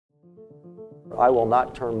I will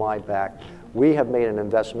not turn my back. We have made an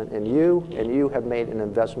investment in you, and you have made an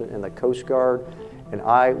investment in the Coast Guard, and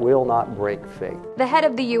I will not break faith. The head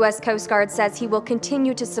of the U.S. Coast Guard says he will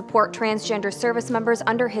continue to support transgender service members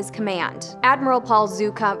under his command. Admiral Paul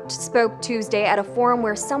Zukunft spoke Tuesday at a forum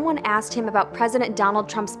where someone asked him about President Donald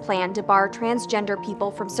Trump's plan to bar transgender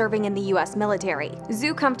people from serving in the U.S. military.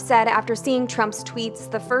 Zukunft said after seeing Trump's tweets,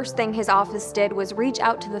 the first thing his office did was reach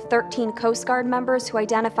out to the 13 Coast Guard members who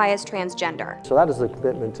identify as transgender. So that is a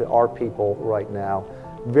commitment to our people right now.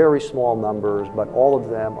 Very small numbers, but all of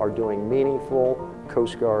them are doing meaningful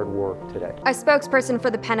Coast Guard work today. A spokesperson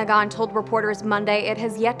for the Pentagon told reporters Monday it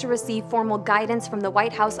has yet to receive formal guidance from the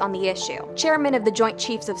White House on the issue. Chairman of the Joint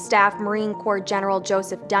Chiefs of Staff, Marine Corps General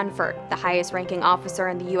Joseph Dunford, the highest-ranking officer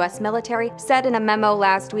in the U.S. military, said in a memo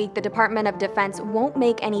last week the Department of Defense won't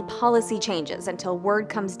make any policy changes until word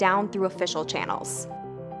comes down through official channels.